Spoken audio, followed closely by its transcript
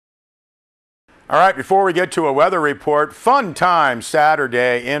All right, before we get to a weather report, fun time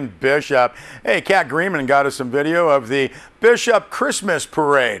Saturday in Bishop. Hey, Kat Greenman got us some video of the Bishop Christmas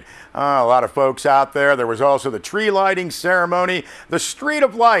Parade. A lot of folks out there. There was also the tree lighting ceremony, the Street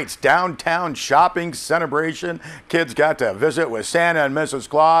of Lights, downtown shopping celebration. Kids got to visit with Santa and Mrs.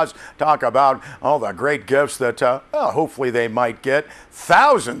 Claus, talk about all the great gifts that hopefully they might get.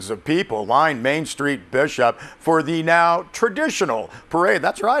 Thousands of people lined Main Street Bishop for the now traditional parade.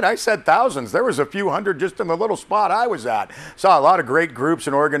 That's right, I said thousands. There was a few hundred just in the little spot I was at. Saw a lot of great groups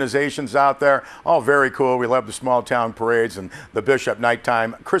and organizations out there. All very cool. We love the small town parades and the Bishop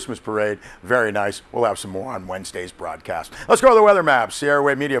Nighttime Christmas Parade. Very nice. We'll have some more on Wednesday's broadcast. Let's go to the weather map. Sierra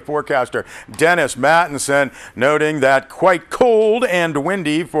Wave Media forecaster Dennis Mattinson noting that quite cold and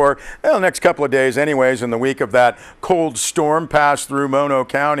windy for the next couple of days anyways in the week of that cold storm passed through Mono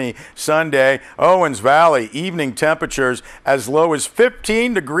County Sunday. Owens Valley, evening temperatures as low as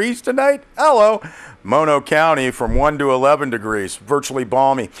 15 degrees tonight. Hello. Mono County from 1 to 11 degrees, virtually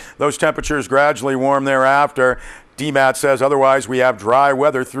balmy. Those temperatures gradually warm thereafter. DMAT says otherwise we have dry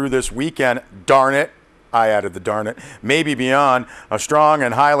weather through this weekend. Darn it. I added the darn it. Maybe beyond. A strong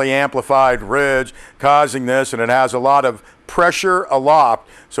and highly amplified ridge causing this, and it has a lot of pressure aloft,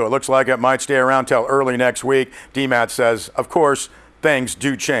 so it looks like it might stay around till early next week. DMAT says, of course, things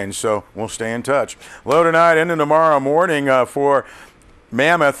do change, so we'll stay in touch. Low tonight into tomorrow morning for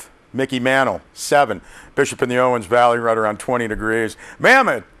Mammoth, Mickey Mantle, 7. Bishop in the Owens Valley, right around 20 degrees.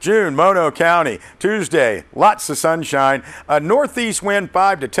 Mammoth, June, Mono County, Tuesday, lots of sunshine. A northeast wind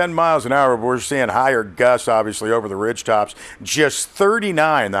 5 to 10 miles an hour. We're seeing higher gusts, obviously, over the ridge tops. Just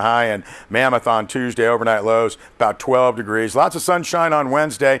 39, the high in Mammoth on Tuesday. Overnight lows, about 12 degrees. Lots of sunshine on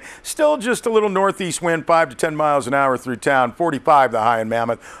Wednesday. Still just a little northeast wind 5 to 10 miles an hour through town. 45, the high in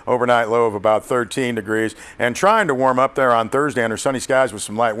Mammoth. Overnight low of about 13 degrees. And trying to warm up there on Thursday under sunny skies with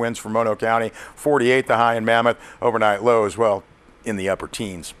some light winds from Mono County. 48, the high in Mammoth. Overnight low as well in the upper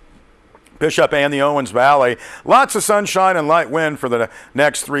teens. Bishop and the Owens Valley, lots of sunshine and light wind for the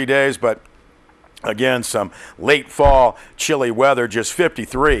next 3 days, but again, some late fall chilly weather, just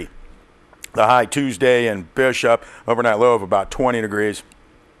 53. The high Tuesday in Bishop, overnight low of about 20 degrees.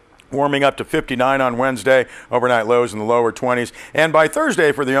 Warming up to 59 on Wednesday, overnight lows in the lower 20s. And by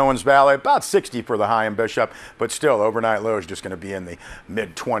Thursday for the Owens Valley, about 60 for the high in Bishop, but still overnight lows just going to be in the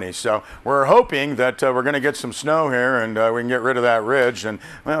mid-20s. So we're hoping that we're going to get some snow here and we can get rid of that ridge and,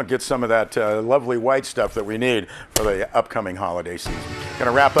 well, get some of that lovely white stuff that we need for the upcoming holiday season. Going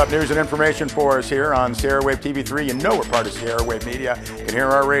to wrap up news and information for us here on Sierra Wave TV3. You know we're part of Sierra Wave Media. You can hear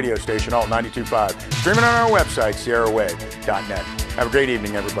our radio station, Alt 92.5. Streaming on our website, sierrawave.net. Have a great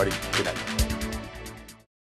evening, everybody. Good night.